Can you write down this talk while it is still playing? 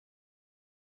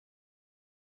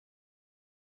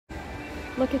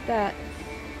Look at that.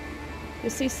 You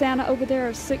see Santa over there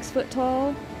is 6 foot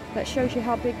tall? That shows you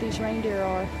how big these reindeer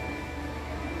are.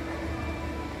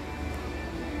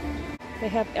 They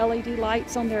have LED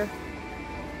lights on their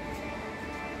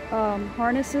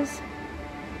harnesses.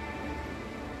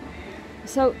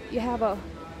 So you have a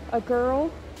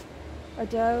girl, a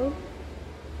doe,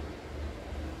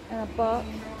 and a buck.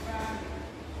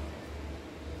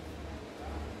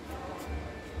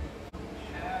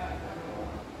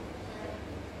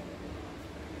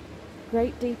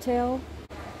 Great detail.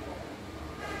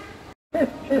 Ho,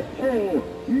 ho, ho!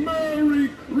 Merry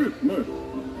Christmas!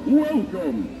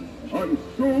 Welcome! I'm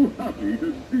so happy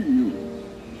to see you.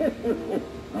 Ho, ho, ho!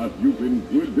 Have you been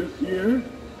good this year?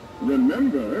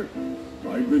 Remember,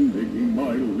 I've been making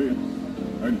my list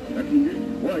and checking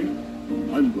it twice.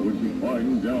 I'm going to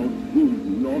find out who's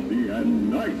naughty and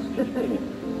nice. Ho, ho!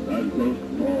 Santa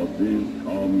Claus is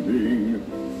coming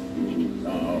to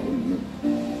town.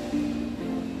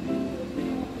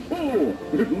 Oh,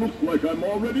 it looks like I'm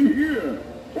already here.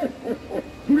 Ho, ho, ho.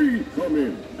 Please come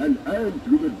in and add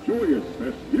to the joyous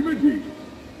festivities.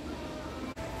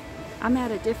 I'm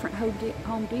at a different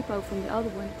Home Depot from the other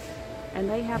one, and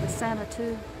they have a Santa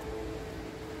too.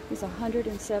 He's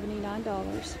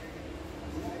 $179.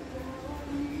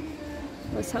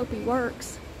 Let's hope he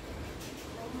works.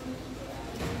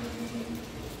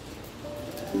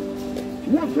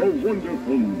 What a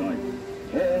wonderful night.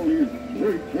 All is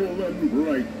joyful and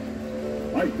bright.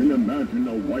 I can imagine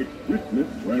a white Christmas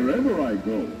wherever I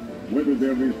go, whether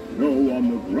there is snow on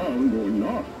the ground or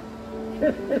not.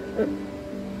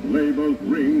 Sleigh bells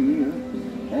ring,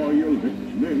 are you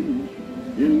listening?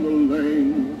 In the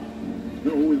lane,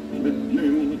 snow is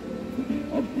glistening.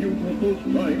 A beautiful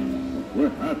sight,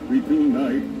 we're happy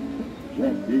tonight,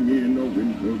 walking in a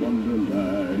winter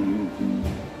wonderland.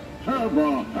 Have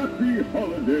a happy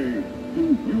holiday to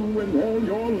you and all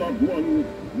your loved ones.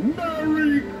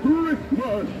 Merry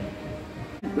Christmas!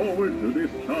 Forward to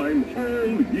this time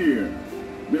all year.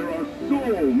 There are so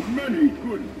many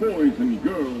good boys and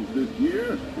girls this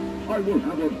year. I will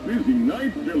have a busy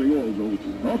night filling all those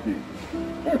stockings.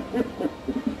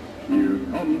 Here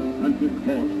comes Santa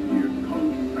Claus, here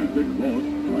comes Santa Claus,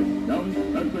 right down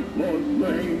Santa Claus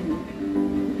Lane.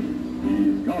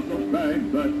 He's got a bag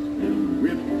that's filled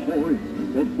with toys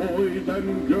for boys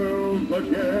and girls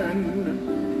again.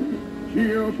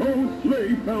 Hear those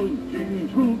sleigh bells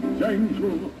jingle,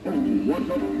 jangle, oh, what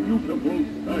a beautiful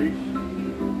sight.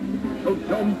 So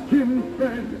jump in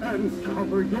bed and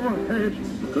cover your head,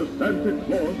 'cause Santa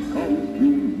Claus comes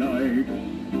tonight.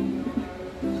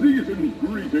 Season's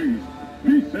greetings,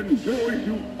 peace and joy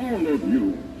to all of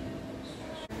you.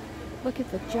 Look at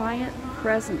the giant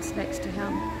presents next to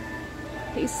him.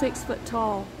 He's 6 foot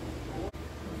tall.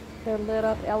 They're lit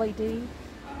up LED.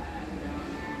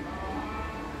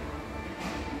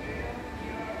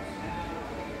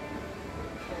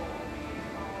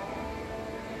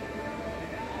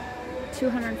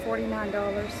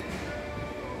 $249.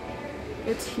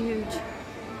 It's huge.